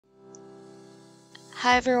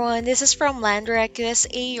Hi everyone, this is from Landrec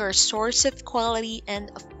USA, your source of quality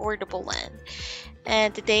and affordable land.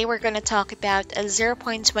 And today we're going to talk about a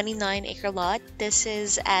 0.29 acre lot. This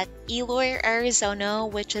is at Eloy, Arizona,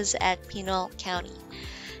 which is at Pinal County.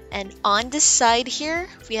 And on this side here,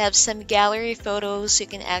 we have some gallery photos. You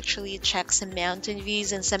can actually check some mountain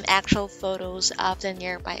views and some actual photos of the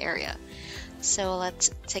nearby area. So let's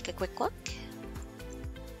take a quick look.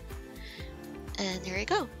 And here we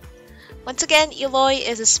go. Once again, Eloy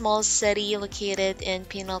is a small city located in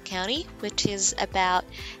Pinal County, which is about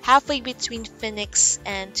halfway between Phoenix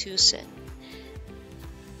and Tucson.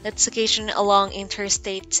 Its location along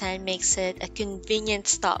Interstate 10 makes it a convenient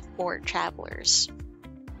stop for travelers.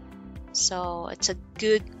 So it's a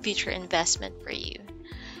good future investment for you.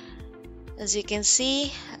 As you can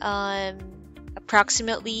see,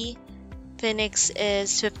 approximately Phoenix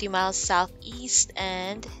is 50 miles southeast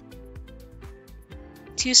and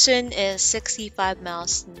Tucson is 65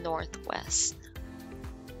 miles northwest.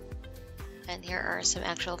 And here are some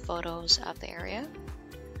actual photos of the area.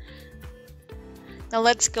 Now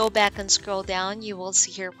let's go back and scroll down. You will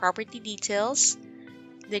see here property details.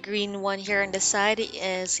 The green one here on the side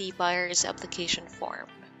is the buyer's application form.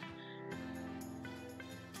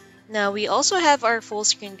 Now we also have our full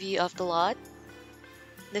screen view of the lot.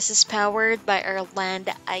 This is powered by our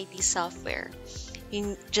Land ID software.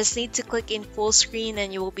 You just need to click in full screen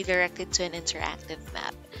and you will be directed to an interactive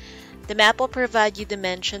map. The map will provide you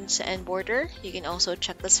dimensions and border. You can also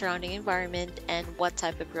check the surrounding environment and what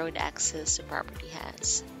type of road access the property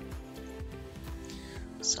has.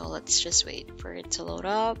 So let's just wait for it to load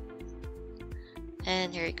up.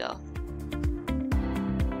 And here you go.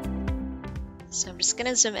 So I'm just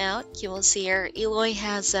gonna zoom out. You will see here Eloy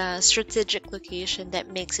has a strategic location that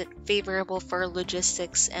makes it favorable for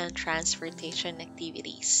logistics and transportation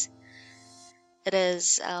activities. It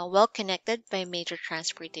is well connected by major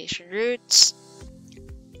transportation routes.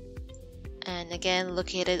 And again,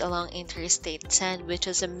 located along Interstate 10, which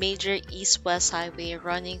is a major east-west highway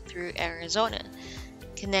running through Arizona,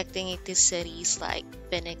 connecting it to cities like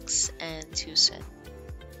Phoenix and Tucson.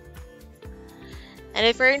 And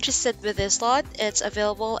if you're interested with this lot, it's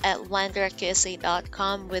available at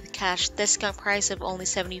landreckusa.com with cash discount price of only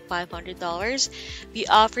 $7,500. We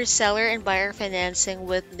offer seller and buyer financing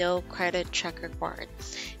with no credit check required.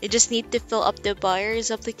 You just need to fill up the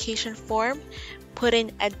buyer's application form, put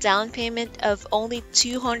in a down payment of only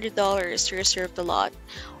 $200 to reserve the lot.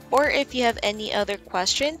 Or if you have any other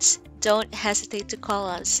questions, don't hesitate to call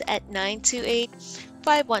us at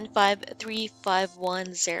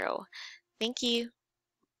 928-515-3510. Thank you.